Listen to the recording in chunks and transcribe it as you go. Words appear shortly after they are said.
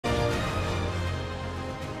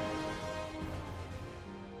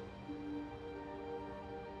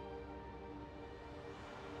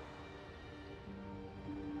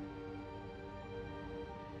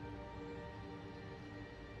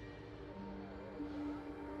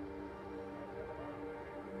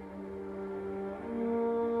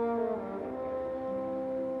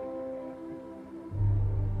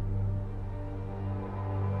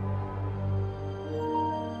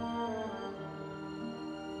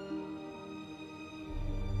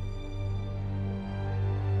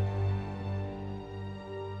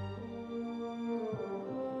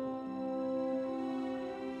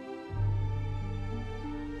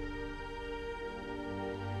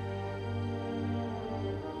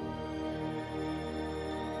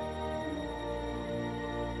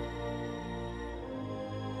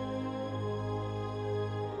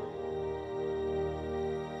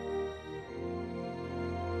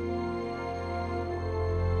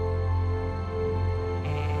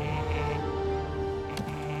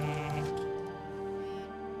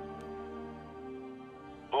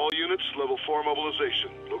reports, level 4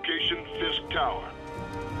 mobilization. Location, Fisk Tower.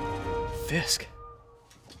 Fisk?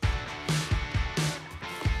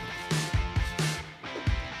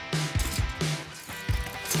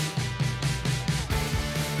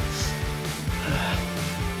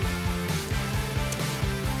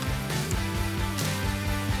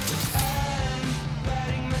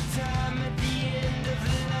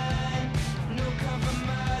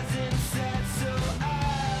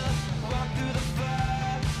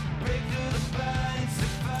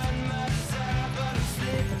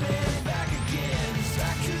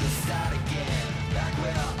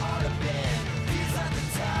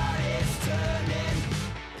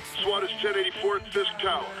 SWAT is 1084 at Fisk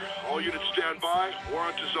Tower. All units stand by.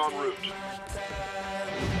 Warrant is en route.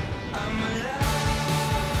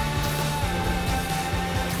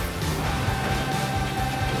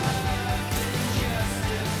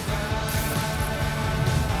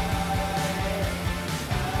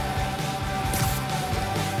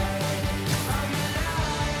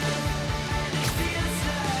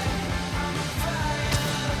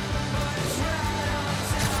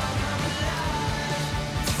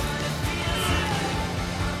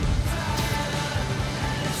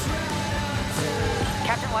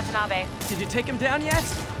 Captain Watanabe. Did you take him down yet?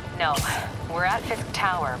 No. We're at Fisk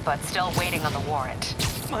Tower, but still waiting on the warrant.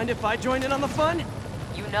 Mind if I join in on the fun?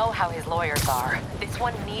 You know how his lawyers are. This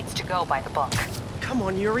one needs to go by the book. Come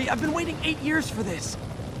on, Yuri. I've been waiting 8 years for this.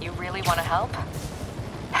 You really want to help?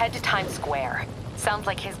 Head to Times Square. Sounds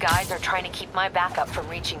like his guys are trying to keep my backup from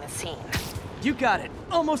reaching the scene. You got it.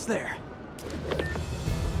 Almost there.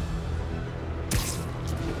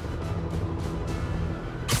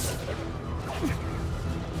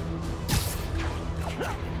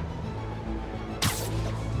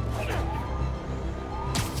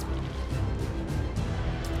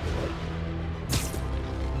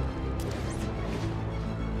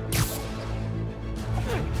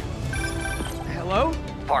 Hello?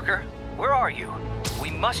 Parker, where are you? We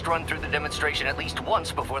must run through the demonstration at least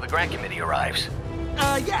once before the grant committee arrives.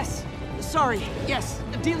 Yes. Sorry. Yes.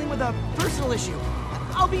 Dealing with a personal issue.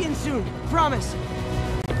 I'll be in soon. Promise.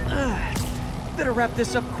 Better wrap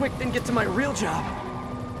this up quick than get to my real job.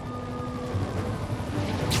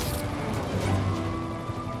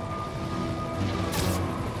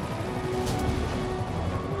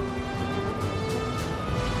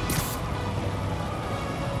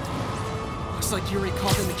 Looks like Yuri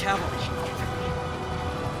called in the cavalry.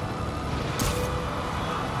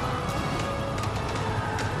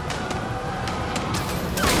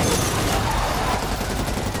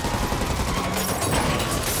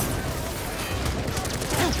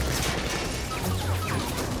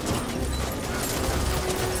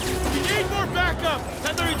 We need more backup!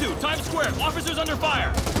 1032, Times Square. Officers under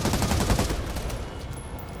fire.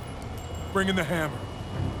 Bring in the hammer.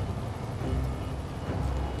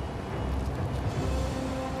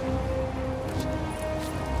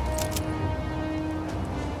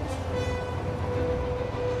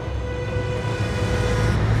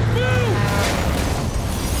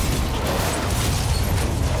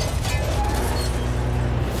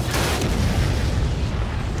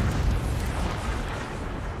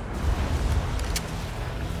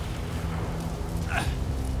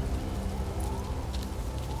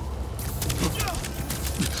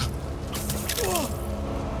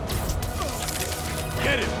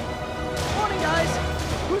 Get him! Morning, guys.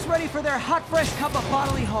 Who's ready for their hot, fresh cup of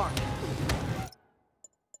bodily harm?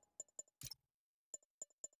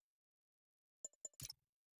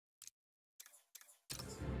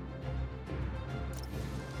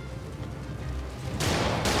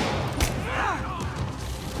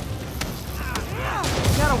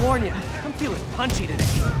 Gotta warn you, I'm feeling punchy today.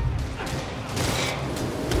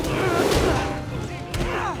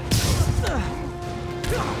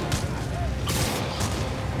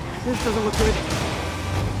 This doesn't look good.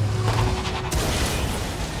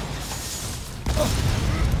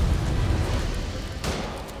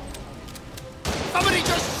 Somebody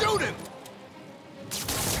just shoot him!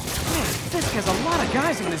 Fisk has a lot of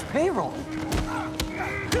guys on his payroll.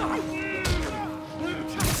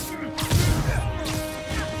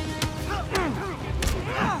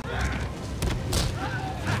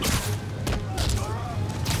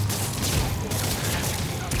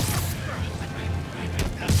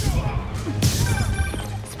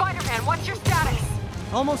 Spider-Man, what's your status?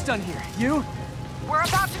 Almost done here. You? We're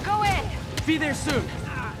about to go in. Be there soon.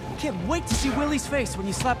 Can't wait to see Willie's face when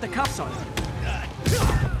you slap the cuffs on him.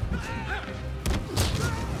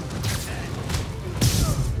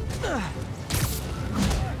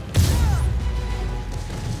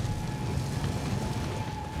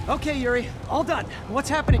 Okay, Yuri. All done. What's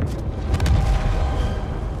happening?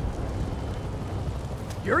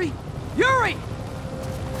 Yuri? Yuri!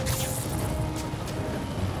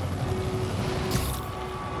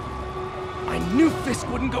 I knew Fisk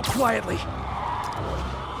wouldn't go quietly.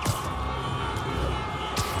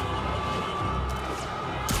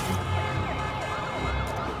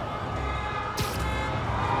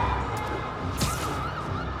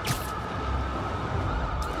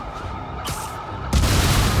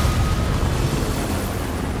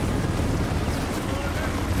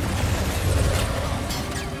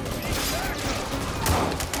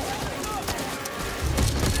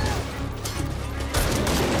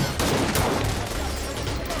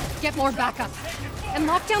 Get more backup. And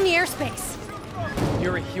lock down the airspace.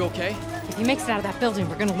 Yuri, you okay? If he makes it out of that building,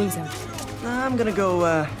 we're gonna lose him. I'm gonna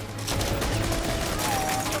go,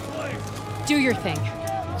 Do your thing.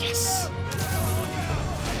 Yes!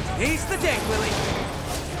 He's the day, Willie!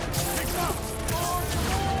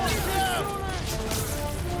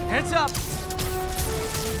 Heads up!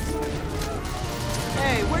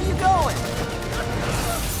 Hey, where you going?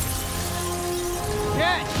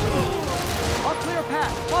 Catch! I'll clear a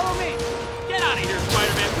path. Follow me! Get out of here,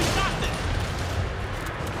 Spider-Man. We got this.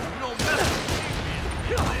 You don't mess with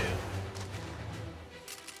me, man.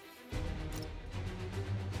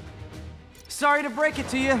 Sorry to break it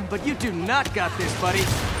to you, but you do not got this, buddy.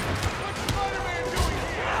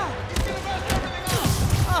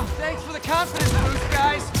 Oh, thanks for the confidence boost,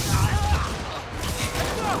 guys.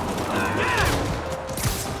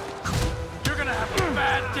 You're gonna have a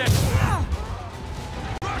bad day.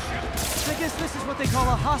 I guess this is what they call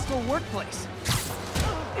a hostile workplace.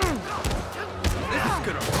 This is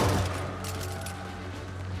gonna hurt.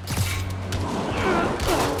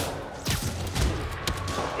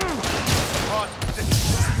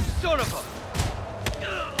 Son of a...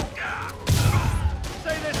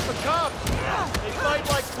 Say this for cops. They fight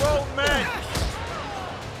like grown men.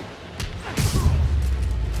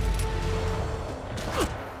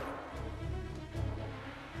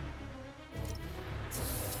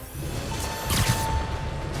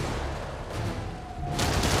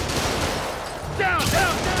 Down!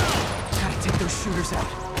 Gotta take those shooters out.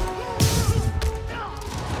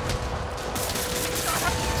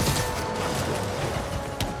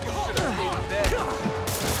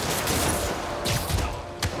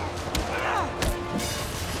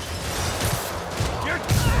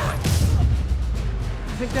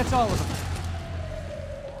 I think that's all of them.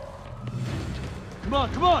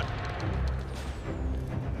 Come on!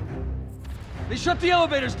 They shut the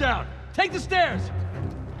elevators down! Take the stairs!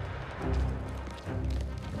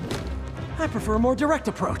 I prefer a more direct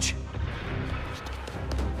approach.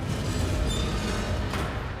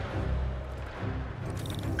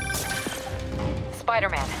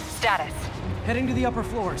 Spider-Man, status. Heading to the upper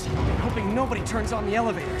floors, hoping nobody turns on the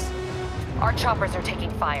elevators. Our choppers are taking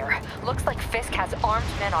fire. Looks like Fisk has armed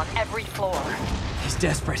men on every floor. He's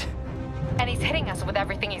desperate. And he's hitting us with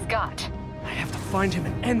everything he's got. I have to find him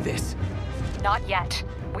and end this. Not yet.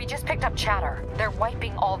 We just picked up chatter. They're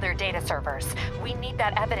wiping all their data servers. We need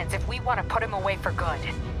that evidence if we want to put him away for good.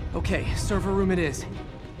 Okay, server room it is.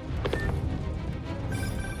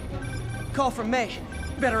 Call from May.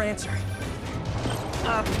 Better answer.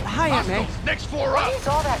 Hi, Aunt May. Next floor What up! is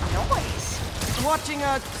all that noise? Watching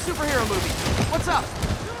a superhero movie. What's up?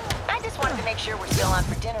 I just wanted to make sure we're still on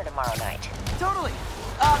for dinner tomorrow night. Totally.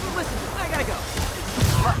 Listen, I gotta go.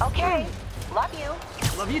 Well, okay. Love you.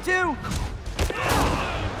 Love you too.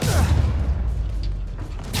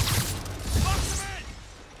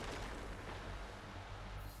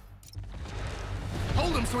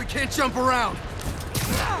 Hold him so he can't jump around.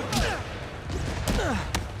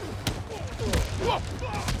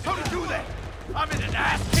 How to do that? I'm in an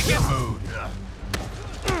ass-kicking mood.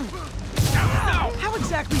 How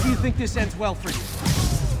exactly do you think this ends well for you?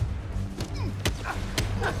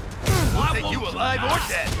 Think you alive or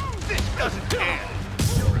dead? This doesn't care.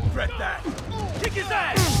 You'll regret that. Kick his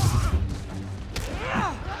ass!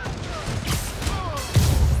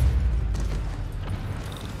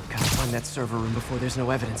 Gotta find that server room before there's no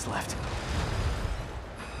evidence left.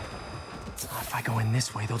 If I go in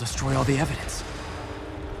this way, they'll destroy all the evidence.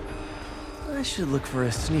 I should look for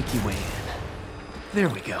a sneaky way in. There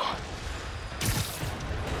we go.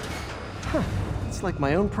 Huh. It's like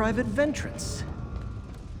my own private ventrance.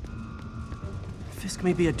 Fisk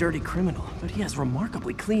may be a dirty criminal, but he has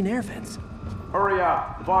remarkably clean air vents. Hurry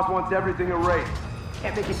up. The boss wants everything erased.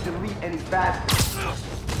 Can't make it delete any faster.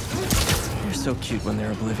 They're so cute when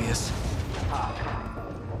they're oblivious.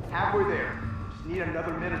 Halfway there. Just need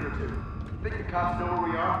another minute or two. Think the cops know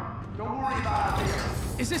where we are? Don't worry about it here.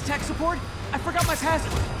 Is this tech support? I forgot my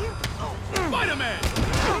password. Spider-Man!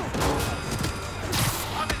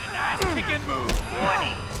 I'm in an ass Kick and move.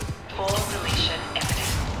 Warning. Full deletion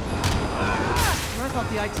imminent. I thought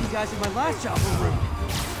the IT guys at my last job were rude.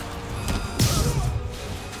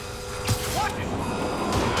 Watch it.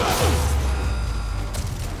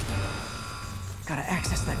 Gotta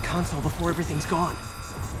access that console before everything's gone.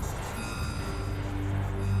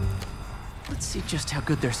 Let's see just how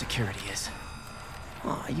good their security is.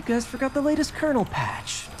 Aw, you guys forgot the latest kernel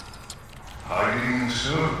patch. Hiding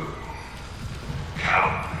so.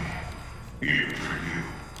 Cowardly. Even for you.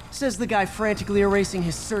 Says the guy frantically erasing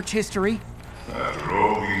his search history. After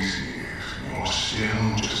all these years, you're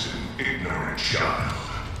still just an ignorant child.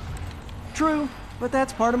 True, but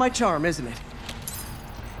that's part of my charm, isn't it?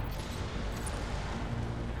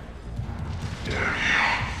 Damn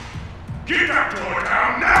you. Get that door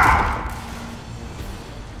down now!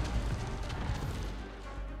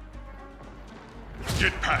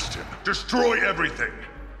 Get past him. Destroy everything.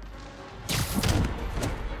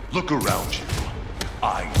 Look around you.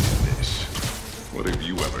 I did this. What have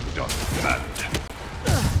you ever done with that?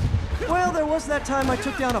 Well, there was that time I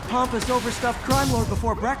took down a pompous, overstuffed crime lord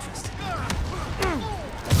before breakfast.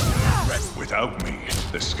 Without me,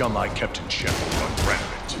 the scum I kept in check will run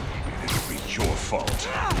rampant. And it'll be your fault.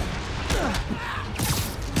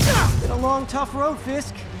 Been a long, tough road,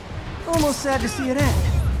 Fisk. Almost sad to see it end.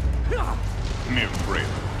 Mere brain.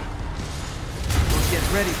 We'll get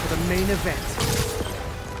ready for the main event.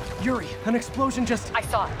 Yuri, an explosion just... I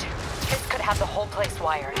saw it. This could have the whole place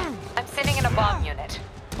wired. I'm sitting in a bomb unit.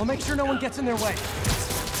 I'll make sure no one gets in their way.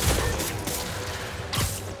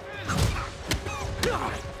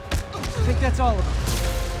 I think that's all of them.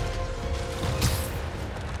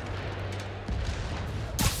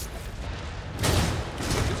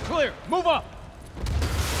 It's clear. Move up.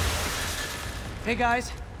 Hey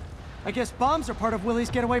guys, I guess bombs are part of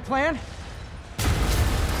Willie's getaway plan?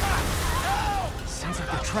 Sounds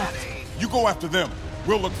like they're trapped. You go after them.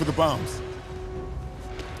 We'll look for the bombs.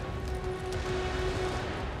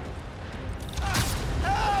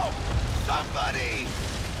 Help! Somebody!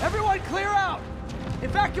 Everyone clear out!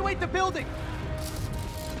 Evacuate the building!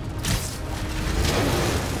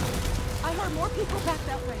 I heard more people back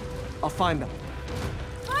that way. I'll find them.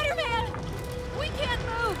 Spider-Man! We can't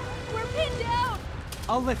move! We're pinned down!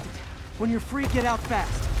 I'll lift it. When you're free, get out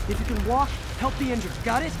fast. If you can walk, help the injured.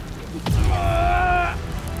 Got it?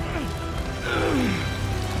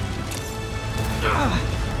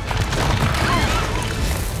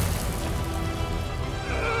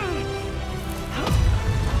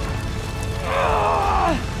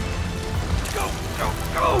 Go, go,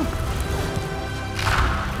 go!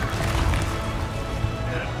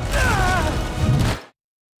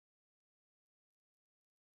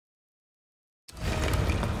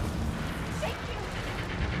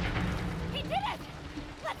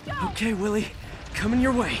 Okay, Willie. Coming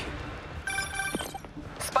your way.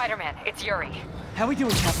 Spider-Man, it's Yuri. How we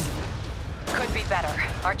doing, Captain? Could be better.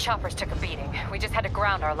 Our choppers took a beating. We just had to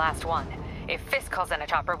ground our last one. If Fisk calls in a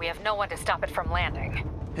chopper, we have no one to stop it from landing.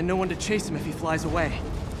 And no one to chase him if he flies away.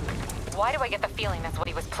 Why do I get the feeling that's what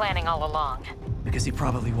he was planning all along? Because he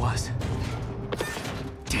probably was.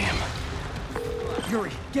 Damn.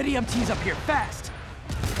 Yuri, get EMTs up here, fast!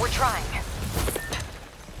 We're trying.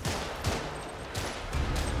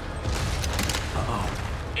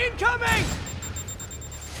 Incoming!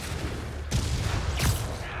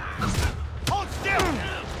 Hold still!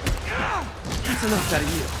 That's enough out of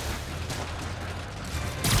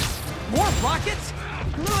you. More rockets?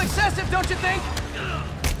 A little excessive, don't you think?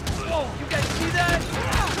 Whoa, you guys see that?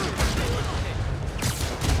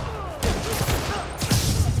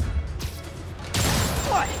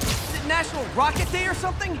 What? Is it National Rocket Day or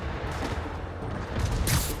something?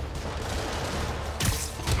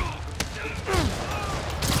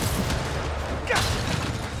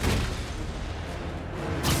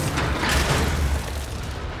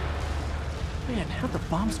 Man, how'd the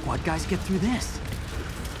bomb squad guys get through this?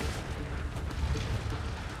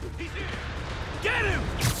 Get him!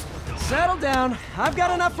 Settle down. I've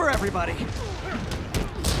got enough for everybody.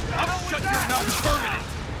 I'll shut your mouth permanent!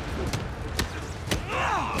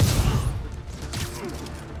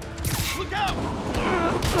 Look out!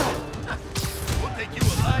 We'll take you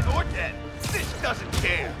alive or dead. This doesn't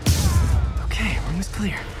care. Okay, room is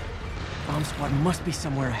clear. Bomb squad must be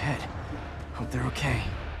somewhere ahead. Hope they're okay.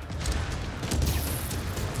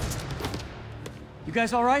 You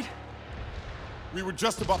guys all right? We were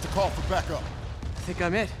just about to call for backup. I think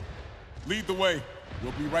I'm it. Lead the way.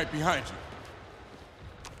 We'll be right behind you.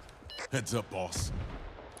 Heads up, boss.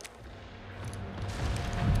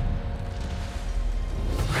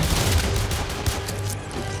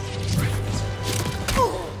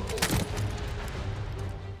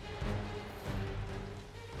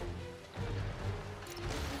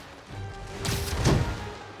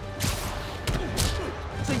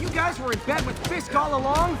 guys were in bed with Fisk all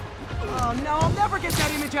along? Oh no, I'll never get that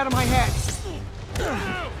image out of my head.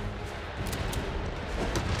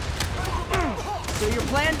 So your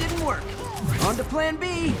plan didn't work. On to plan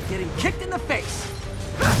B, getting kicked in the face.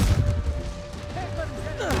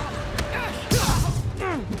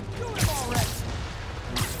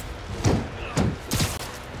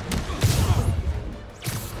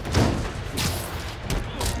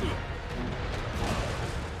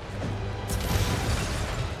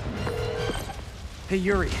 Hey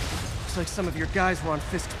Yuri, looks like some of your guys were on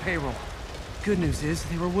Fisk's payroll. Good news is,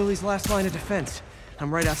 they were Willie's last line of defense.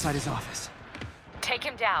 I'm right outside his office. Take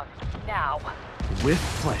him down, now. With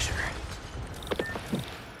pleasure.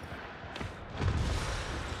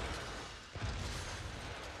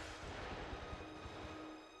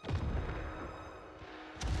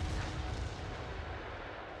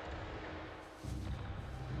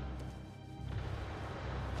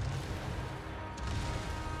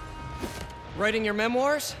 Writing your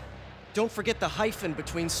memoirs? Don't forget the hyphen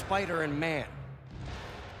between spider and man.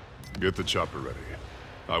 Get the chopper ready.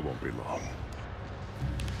 I won't be long.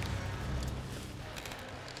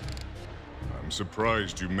 I'm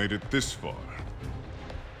surprised you made it this far.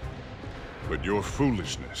 But your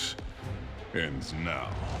foolishness ends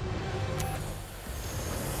now.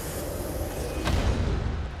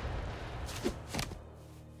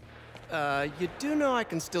 You do know I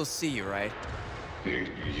can still see you, right? 8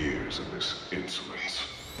 years of this insolence.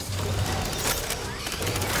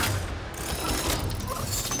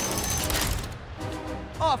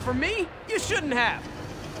 Oh, for me? You shouldn't have.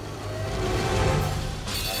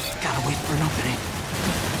 Gotta wait for an opening.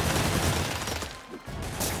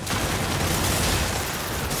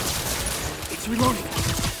 It's reloading.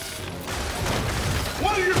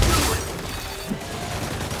 What are you doing?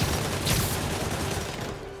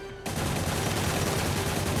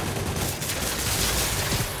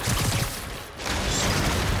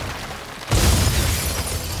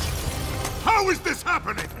 How is this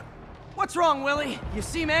happening? What's wrong, Willie? You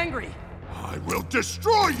seem angry. I will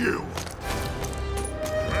destroy you!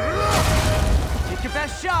 Take your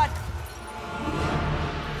best shot.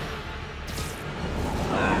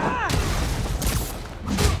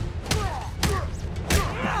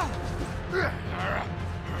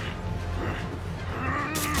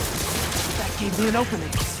 That gave me an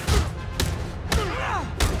opening.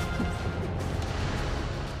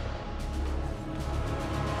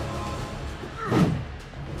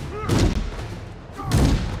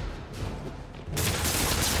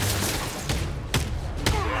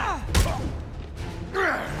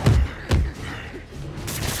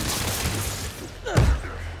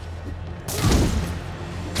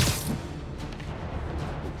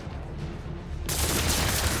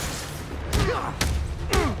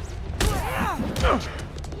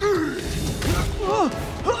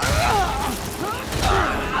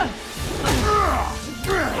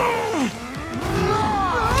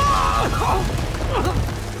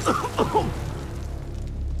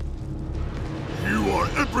 You are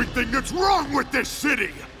everything that's wrong with this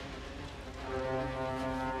city!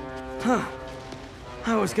 Huh.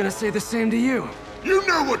 I was gonna say the same to you. You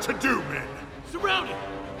know what to do, men! Surround it!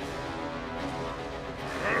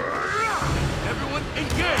 Everyone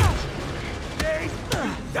engage!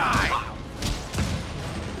 Die!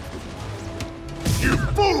 You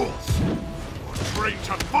fools! You're trained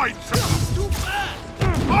to fight so too fast!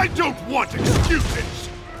 I don't want excuses!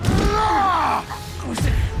 Was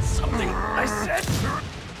it something I said?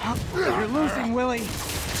 You're losing, Willie.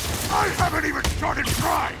 I haven't even started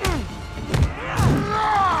trying!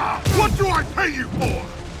 What do I pay you for?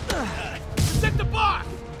 Set the bar!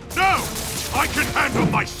 No! I can handle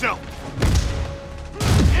myself!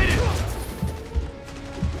 Hit it!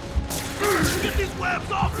 Get these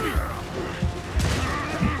webs off here!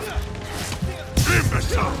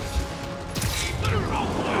 Imbeciles!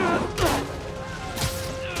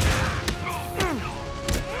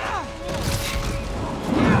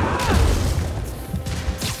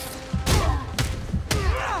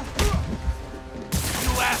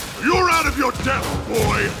 You're out of your depth,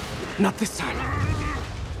 boy! Not this time.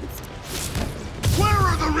 Where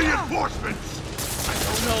are the reinforcements? I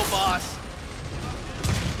don't know, boss.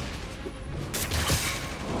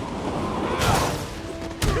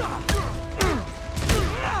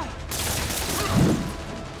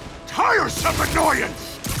 Tiresome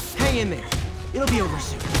annoyance! Hang in there. It'll be over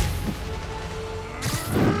soon.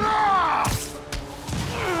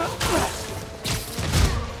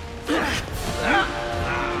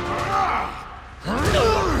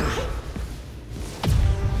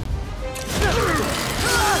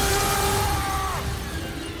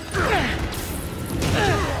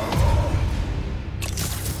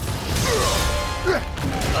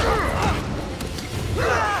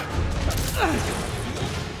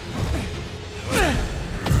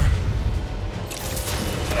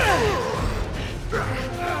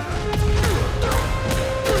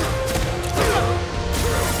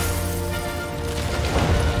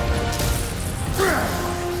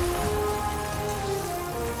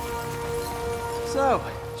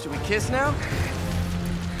 kiss now?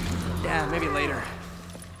 Yeah, maybe later.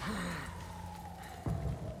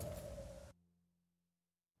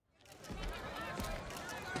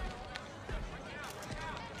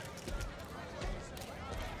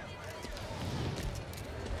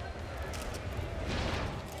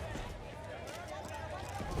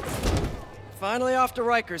 Finally off to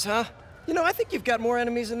Rikers, huh? You know, I think you've got more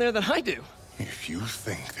enemies in there than I do. If you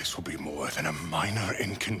think this will be more than a minor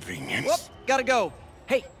inconvenience... Whoop, gotta go.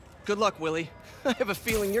 Hey, good luck, Willie. I have a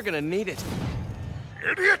feeling you're gonna need it.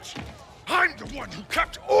 Idiot! I'm the one who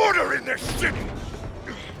kept order in this city!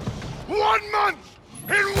 1 month!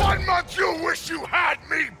 In 1 month you'll wish you had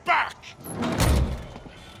me back!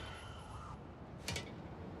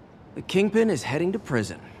 The Kingpin is heading to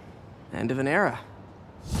prison. End of an era.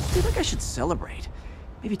 I feel like I should celebrate.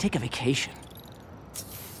 Maybe take a vacation.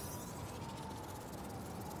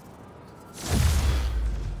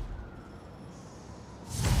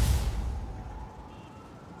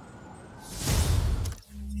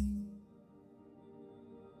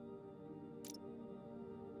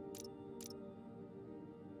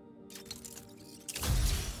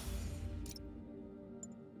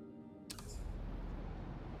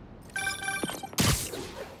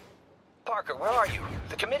 Parker, where are you?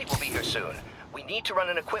 The committee will be here soon. We need to run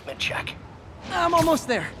an equipment check. I'm almost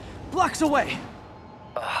there. Blocks away.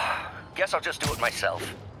 Guess I'll just do it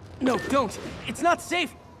myself. No, don't. It's not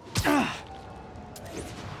safe. Gotta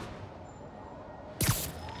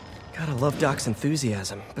love Doc's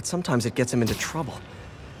enthusiasm, but sometimes it gets him into trouble.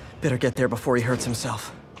 Better get there before he hurts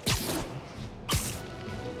himself.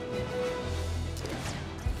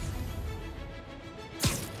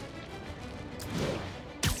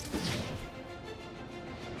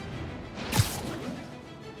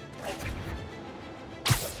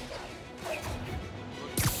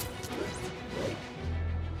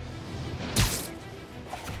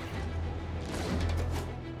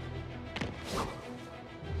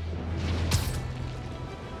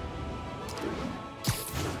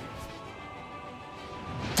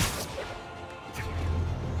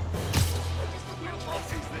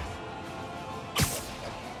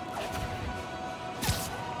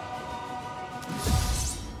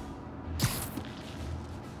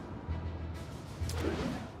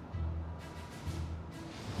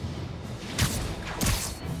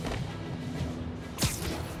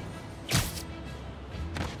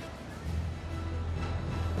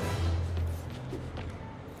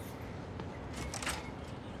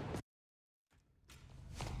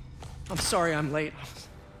 I'm sorry I'm late.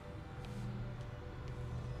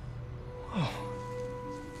 Oh.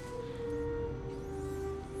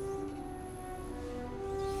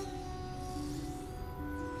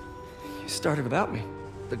 You started without me.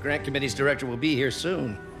 The grant committee's director will be here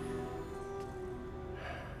soon.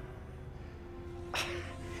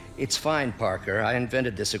 It's fine, Parker. I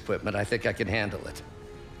invented this equipment. I think I can handle it.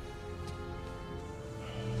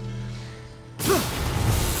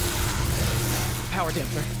 Power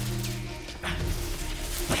dampener.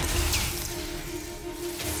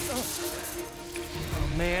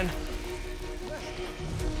 Oh, man.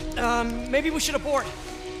 Maybe we should abort.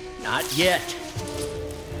 Not yet.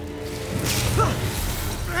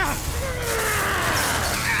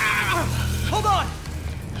 Hold on!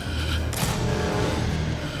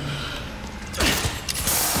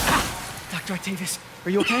 Dr. Octavius,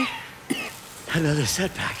 are you okay? Another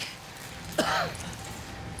setback.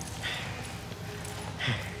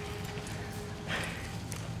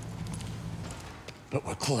 But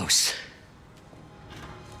we're close.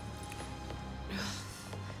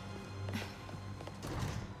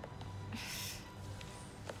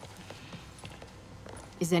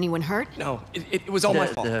 Is anyone hurt? No, it was all my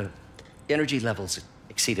fault. The energy levels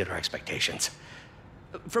exceeded our expectations.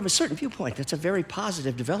 From a certain viewpoint, that's a very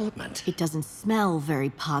positive development. It doesn't smell very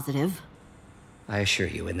positive. I assure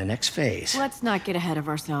you, in the next phase... Let's not get ahead of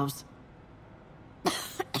ourselves.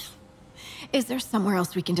 Is there somewhere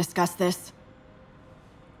else we can discuss this?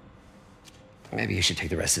 Maybe you should take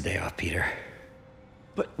the rest of the day off, Peter.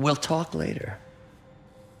 But we'll talk later.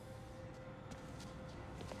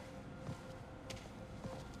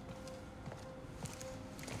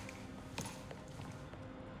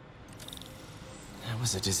 That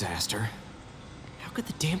was a disaster. How could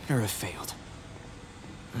the dampener have failed?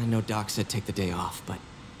 I know Doc said take the day off, but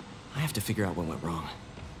I have to figure out what went wrong.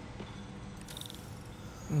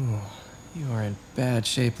 Ooh, you are in bad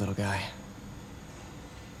shape, little guy.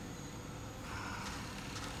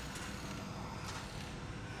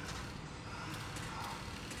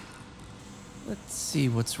 Let's see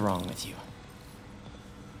what's wrong with you.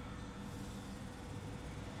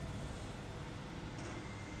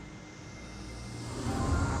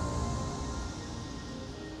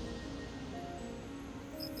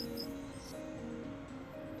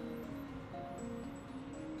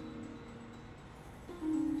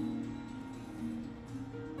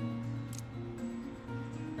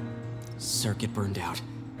 Circuit burned out.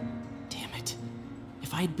 Damn it.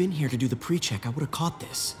 If I had been here to do the pre-check, I would have caught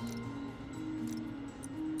this.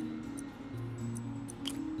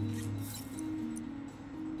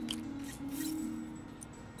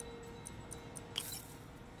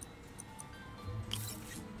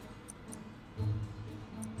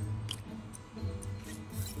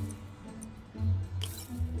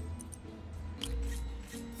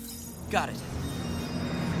 Got it.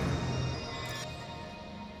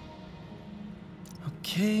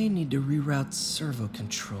 Okay, need to reroute servo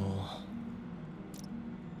control.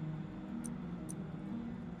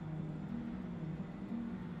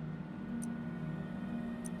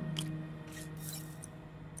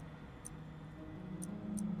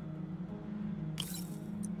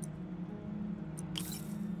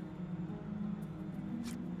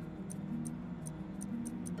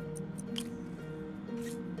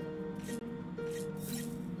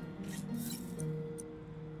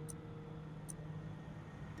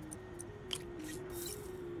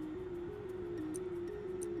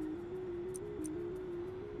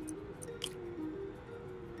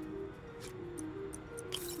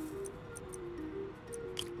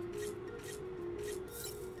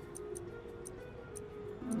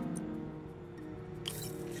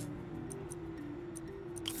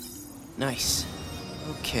 Nice.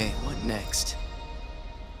 Okay, what next?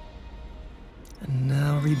 And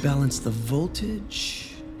now rebalance the voltage.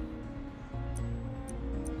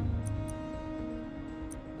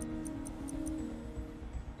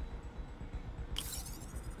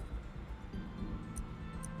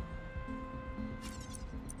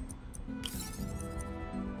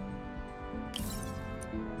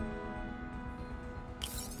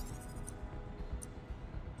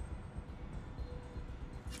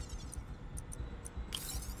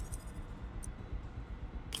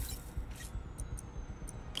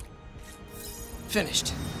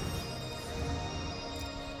 Finished.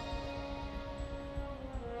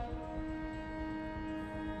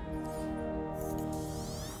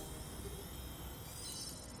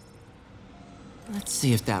 Let's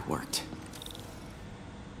see if that worked.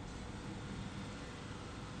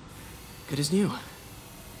 Good as new.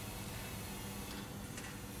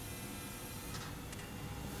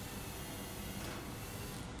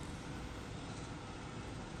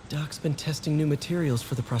 Doc's been testing new materials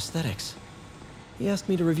for the prosthetics. He asked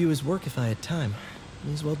me to review his work if I had time.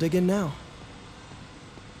 May as well dig in now.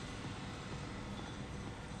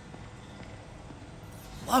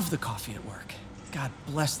 Love the coffee at work. God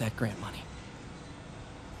bless that grant money.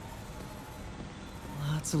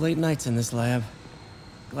 Lots of late nights in this lab.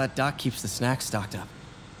 Glad Doc keeps the snacks stocked up.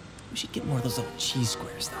 We should get more of those little cheese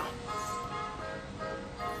squares, though.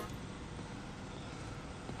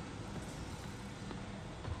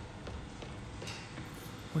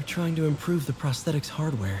 We're trying to improve the prosthetics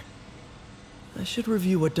hardware. I should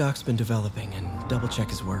review what Doc's been developing and double-check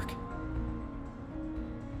his work.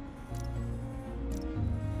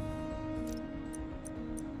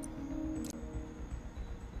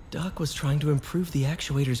 Doc was trying to improve the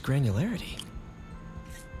actuator's granularity.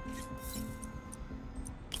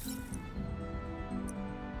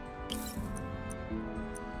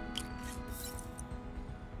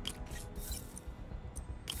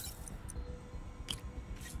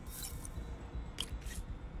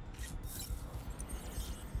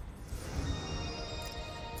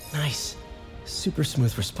 Nice. Super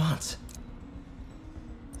smooth response.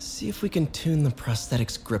 See if we can tune the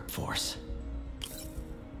prosthetic's grip force.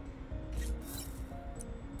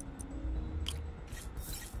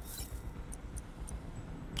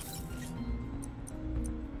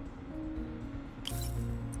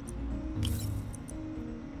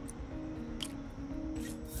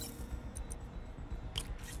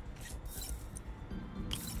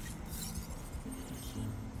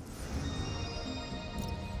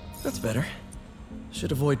 That's better.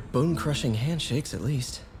 Should avoid bone-crushing handshakes at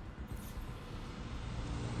least.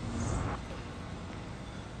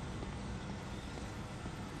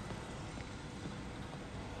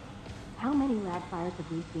 How many lag fires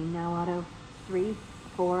have we seen now, Otto? 3?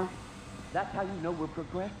 4? That's how you know we're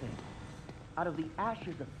progressing. Out of the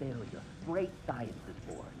ashes of failure, great science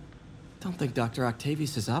is born. Don't think Dr.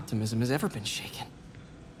 Octavius's optimism has ever been shaken.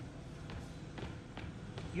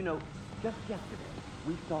 You know, just yesterday,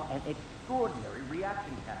 we saw an extraordinary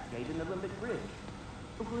reaction cascade in the limbic bridge.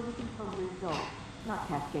 We're looking for results, not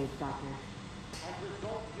cascades, Doctor. And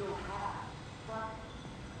results you'll have. But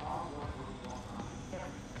our work will go on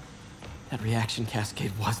everything. That reaction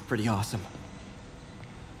cascade was pretty awesome.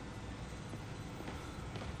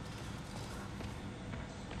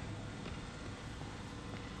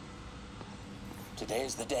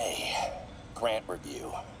 Today's the day. Grant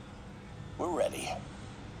review. We're ready.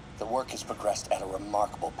 The work has progressed at a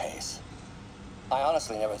remarkable pace. I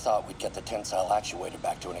honestly never thought we'd get the tensile actuator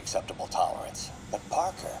back to an acceptable tolerance. But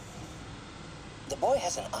Parker, the boy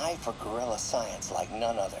has an eye for guerrilla science like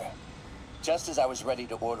none other. Just as I was ready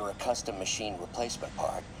to order a custom machine replacement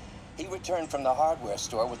part, he returned from the hardware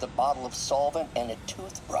store with a bottle of solvent and a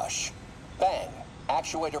toothbrush. Bang!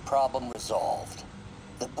 Actuator problem resolved.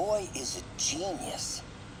 The boy is a genius.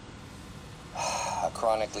 A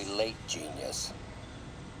chronically late genius.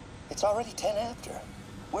 It's already 10 after.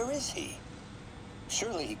 Where is he?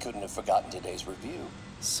 Surely he couldn't have forgotten today's review.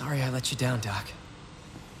 Sorry I let you down, Doc.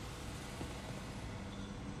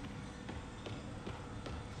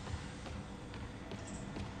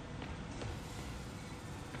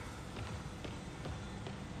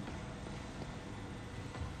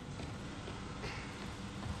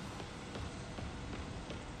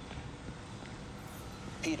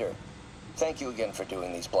 Peter, thank you again for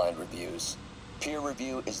doing these blind reviews. Peer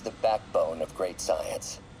review is the backbone of great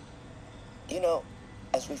science. You know,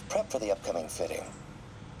 as we've prepped for the upcoming fitting,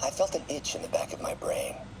 I felt an itch in the back of my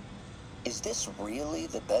brain. Is this really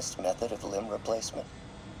the best method of limb replacement?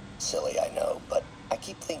 Silly, I know, but I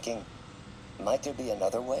keep thinking, might there be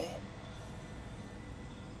another way?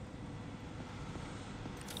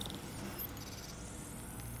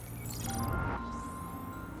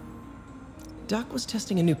 Doc was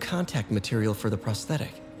testing a new contact material for the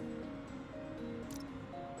prosthetic.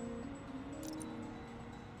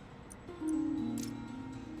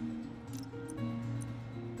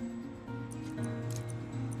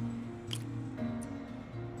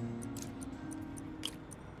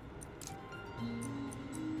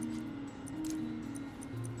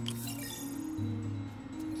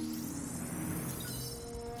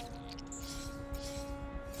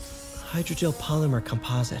 Hydrogel polymer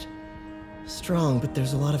composite. Strong, but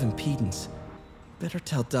there's a lot of impedance. Better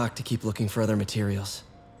tell Doc to keep looking for other materials.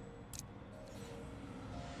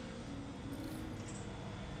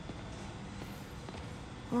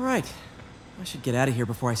 All right. I should get out of here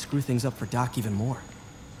before I screw things up for Doc even more.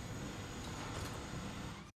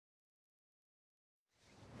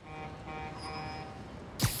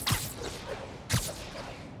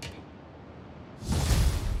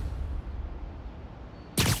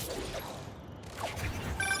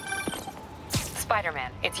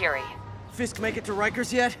 Spider-Man, it's Yuri. Fisk make it to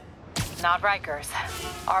Rikers yet? Not Rikers.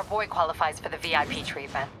 Our boy qualifies for the VIP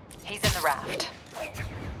treatment. He's in the raft.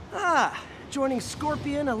 Ah, joining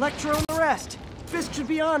Scorpion, Electro, and the rest. Fisk should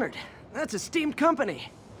be honored. That's esteemed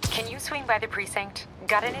company. Can you swing by the precinct?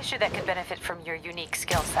 Got an issue that could benefit from your unique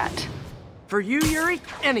skill set. For you, Yuri,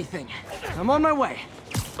 anything. I'm on my way.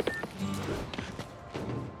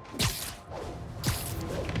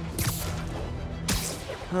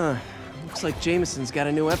 Huh. Looks like Jameson's got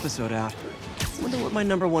a new episode out. Wonder what my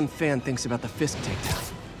 #1 fan thinks about the Fisk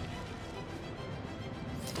takedown.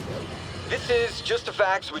 This is Just the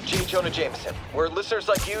Facts with J. Jonah Jameson, where listeners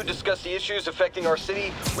like you discuss the issues affecting our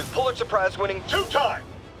city with Pulitzer Prize-winning two-time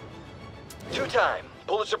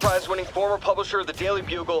Pulitzer Prize-winning former publisher of the Daily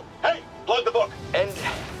Bugle. Hey, plug the book.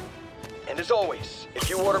 And as always, if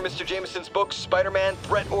you order Mr. Jameson's book, Spider-Man,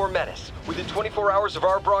 Threat or Menace, within 24 hours of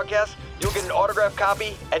our broadcast, you'll get an autographed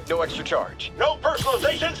copy at no extra charge. No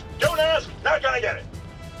personalizations. Don't ask. Not gonna get it.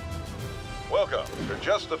 Welcome to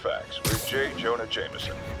Just the Facts with J. Jonah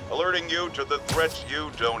Jameson, alerting you to the threats you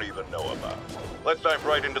don't even know about. Let's dive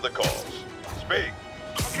right into the calls. Speak.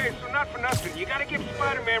 Okay, so not for nothing, you gotta give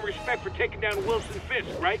Spider-Man respect for taking down Wilson Fisk,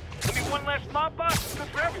 right? I mean, one less mob boss is good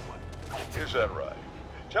for everyone. Is that right?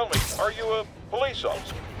 Tell me, are you a police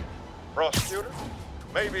officer? Prosecutor?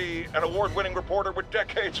 Maybe an award-winning reporter with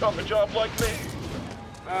decades on the job like me?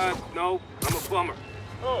 No, I'm a plumber.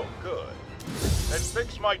 Oh, good. Then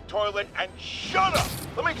fix my toilet and shut up!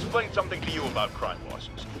 Let me explain something to you about crime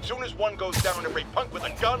bosses. As soon as one goes down, every punk with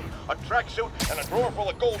a gun, a tracksuit, and a drawer full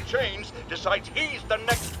of gold chains decides he's the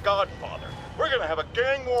next godfather. We're gonna have a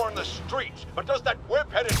gang war in the streets, but does that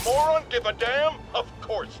whip-headed moron give a damn? Of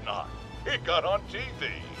course not. He got on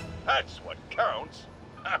TV. That's what counts.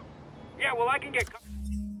 Yeah, well, I can get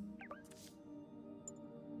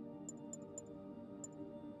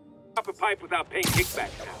up a pipe without paying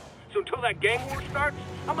kickbacks now. So until that gang war starts,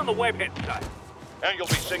 I'm on the webhead side. And you'll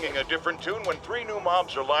be singing a different tune when 3 new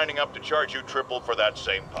mobs are lining up to charge you triple for that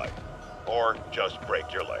same pipe. Or just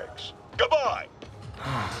break your legs. Goodbye!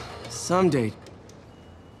 Someday.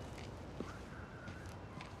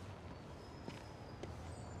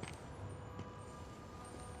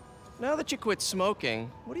 Now that you quit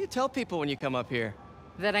smoking, what do you tell people when you come up here?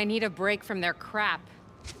 That I need a break from their crap.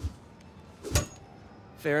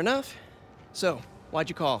 Fair enough. So, why'd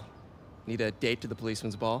you call? Need a date to the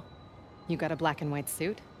policeman's ball? You got a black and white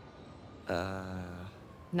suit?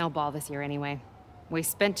 No ball this year anyway. We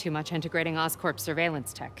spent too much integrating Oscorp's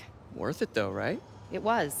surveillance tech. Worth it though, right? It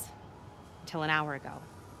was. Until an hour ago.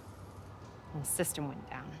 The system went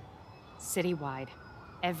down. Citywide.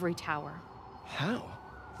 Every tower. How?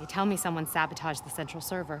 They tell me someone sabotaged the central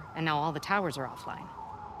server, and now all the towers are offline.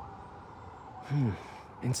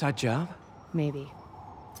 Inside job? Maybe.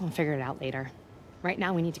 I'll figure it out later. Right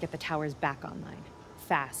now, we need to get the towers back online.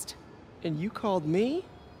 Fast. And you called me?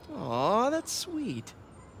 Aw, that's sweet.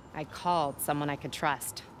 I called someone I could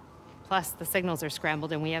trust. Plus, the signals are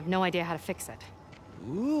scrambled and we have no idea how to fix it.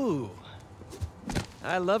 Ooh.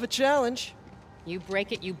 I love a challenge. You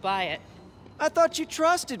break it, you buy it. I thought you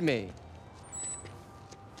trusted me.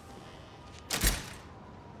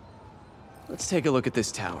 Let's take a look at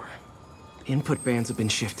this tower. Input bands have been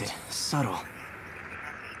shifted. Subtle.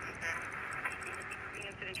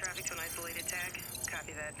 Incident traffic to an isolated tag.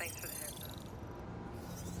 Copy that. Thanks for the heads up.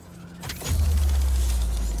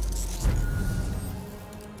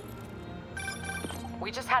 We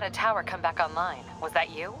just had a tower come back online. Was that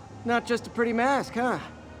you? Not just a pretty mask, huh?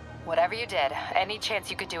 Whatever you did, any chance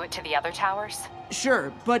you could do it to the other towers?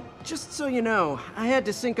 Sure, but just so you know, I had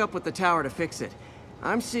to sync up with the tower to fix it.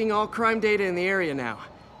 I'm seeing all crime data in the area now.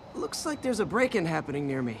 Looks like there's a break-in happening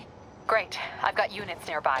near me. Great. I've got units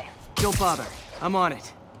nearby. Don't bother. I'm on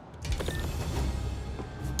it.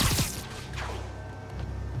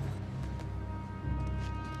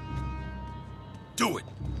 Do it!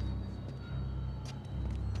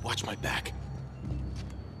 Watch my back.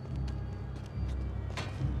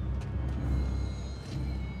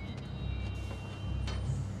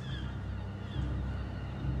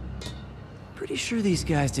 Pretty sure these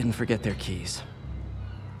guys didn't forget their keys.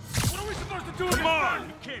 What are we supposed to do? Come on!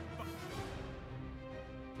 You can't.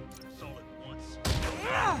 It's all at once.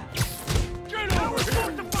 Get over here! We're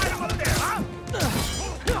supposed to fight out there, huh?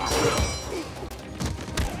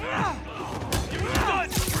 You're done,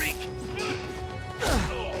 freak!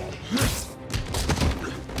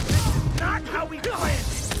 Not how we planned it.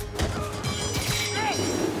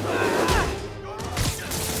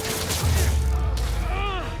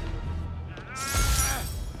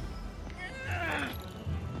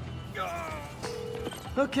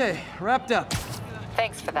 Okay, wrapped up.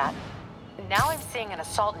 Thanks for that. Now I'm seeing an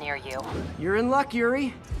assault near you. You're in luck,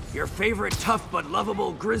 Yuri. Your favorite tough but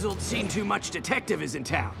lovable, grizzled, seen-too-much detective is in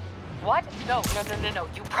town. What? No.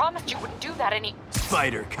 You promised you wouldn't do that any...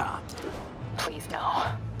 Spider Cop. Please, no.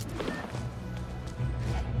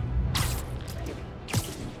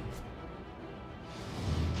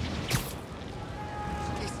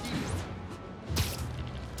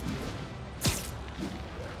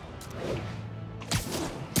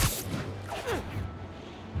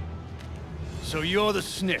 So you're the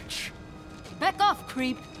snitch? Back off,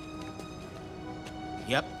 creep.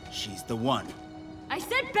 Yep, she's the one. I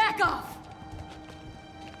said back off!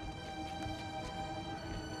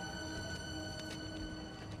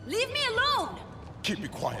 Leave me alone! Keep me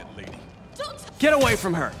quiet, lady. Don't... Get away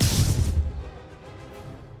from her!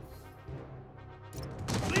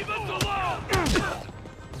 Leave us alone!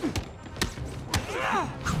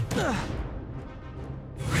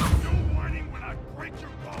 No warning when I break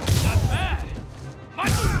your bones. Not bad.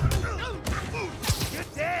 You're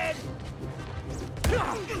dead.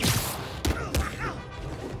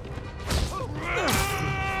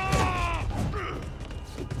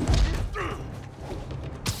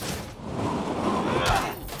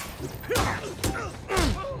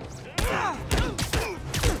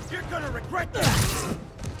 You're gonna regret this.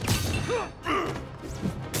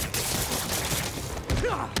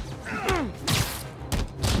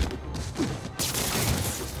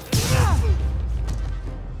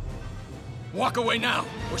 Walk away now,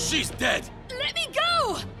 or she's dead! Let me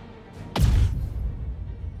go!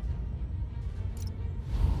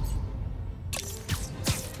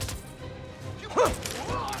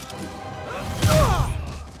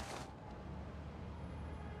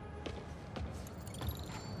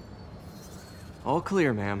 All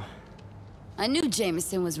clear, ma'am. I knew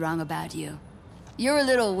Jameson was wrong about you. You're a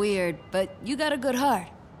little weird, but you got a good heart.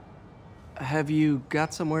 Have you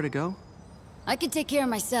got somewhere to go? I can take care of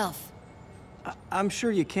myself. I'm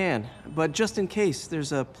sure you can, but just in case,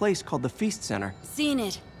 there's a place called the Feast Center. Seen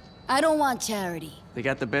it. I don't want charity. They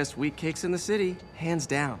got the best wheat cakes in the city, hands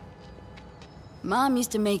down. Mom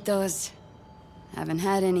used to make those. Haven't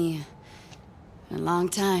had any in a long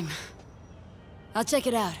time. I'll check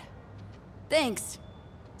it out. Thanks,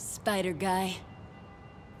 Spider Guy.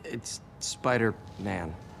 It's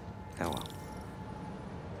Spider-Man. Oh well.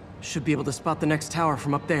 Should be able to spot the next tower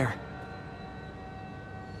from up there.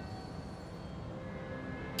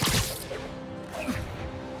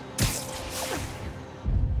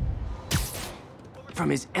 From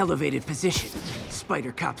his elevated position,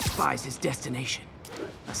 Spider Cop spies his destination.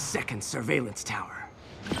 A second surveillance tower.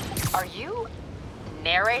 Are you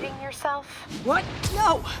narrating yourself? What?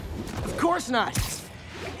 No! Of course not!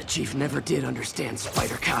 The Chief never did understand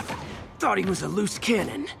Spider Cop. Thought he was a loose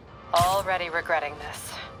cannon. Already regretting this.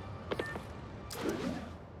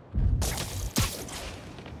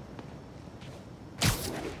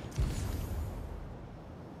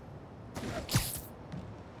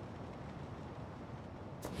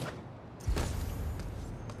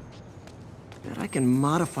 Bet I can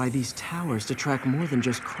modify these towers to track more than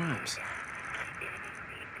just crimes.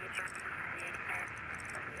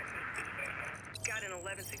 Got an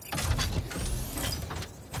 1160.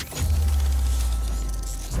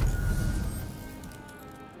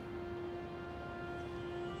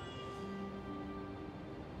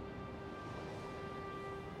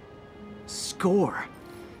 Score.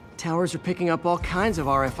 Towers are picking up all kinds of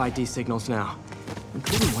RFID signals now,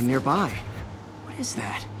 including one nearby. What is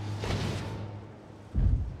that?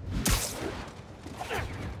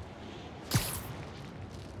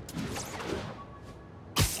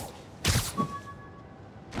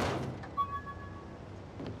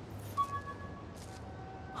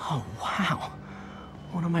 Oh, wow.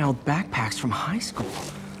 One of my old backpacks from high school.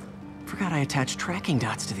 Forgot I attached tracking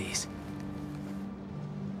dots to these.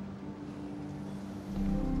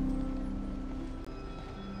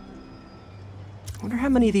 Wonder how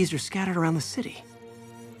many of these are scattered around the city.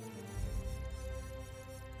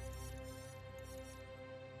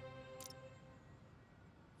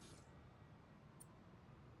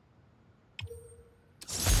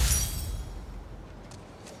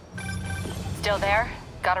 Still there?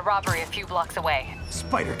 Got a robbery a few blocks away.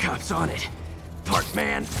 Spider Cop's on it. Part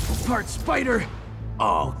man, part spider,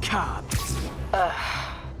 all cop.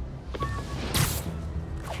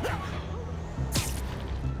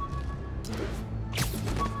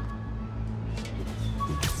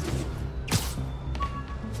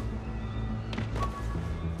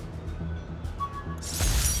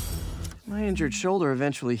 My injured shoulder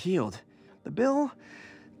eventually healed. The bill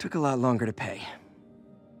took a lot longer to pay.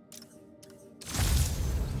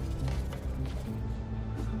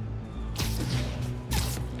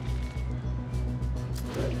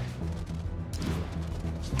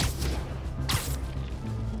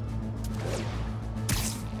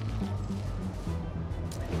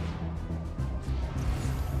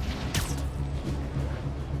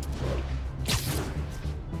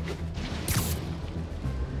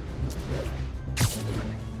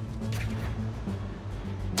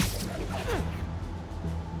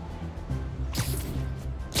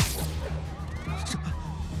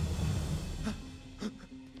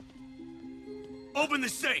 Open the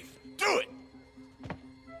safe! Do it!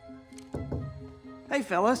 Hey,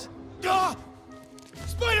 fellas. Ah!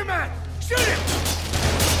 Spider-Man! Shoot him!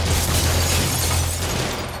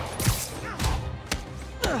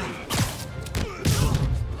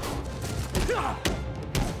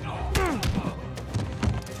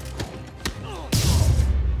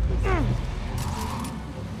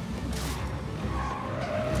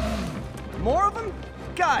 More of them?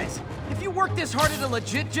 Guys, if you worked this hard at a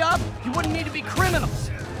legit job, you wouldn't need to be criminals.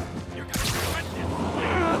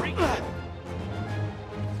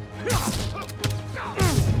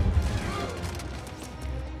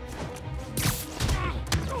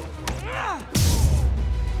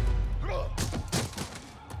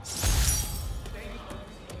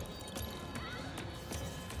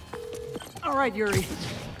 All right, Yuri.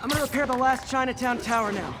 I'm gonna repair the last Chinatown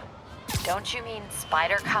tower now. Don't you mean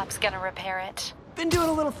Spider Cop's gonna repair it? Been doing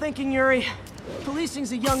a little thinking, Yuri.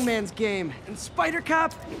 Policing's a young man's game, and Spider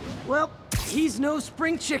Cop, well, he's no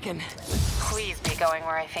spring chicken. Please be going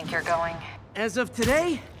where I think you're going. As of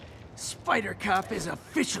today, Spider Cop is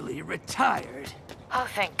officially retired. Oh,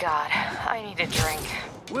 thank God. I need a drink.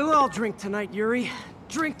 We'll all drink tonight, Yuri.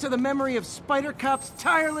 Drink to the memory of Spider Cop's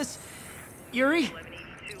tireless... Yuri?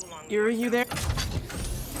 Yuri, you there?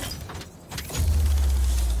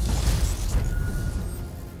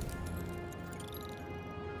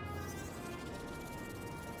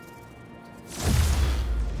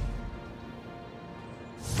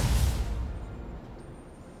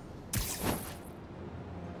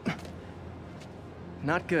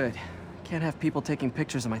 Not good. Can't have people taking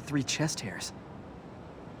pictures of my 3 chest hairs.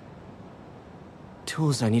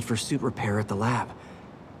 Tools I need for suit repair at the lab.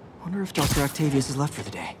 Wonder if Dr. Octavius is left for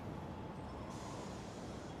the day.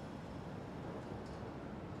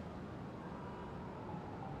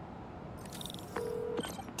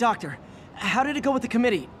 Doctor, how did it go with the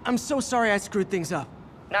committee? I'm so sorry I screwed things up.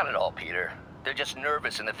 Not at all, Peter. They're just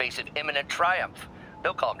nervous in the face of imminent triumph.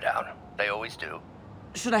 They'll calm down. They always do.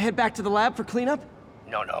 Should I head back to the lab for cleanup?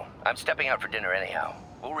 No. I'm stepping out for dinner anyhow.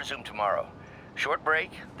 We'll resume tomorrow. Short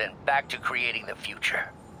break, then back to creating the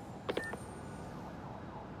future.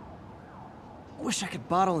 Wish I could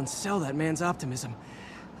bottle and sell that man's optimism.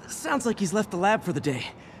 Sounds like he's left the lab for the day.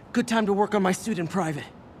 Good time to work on my suit in private.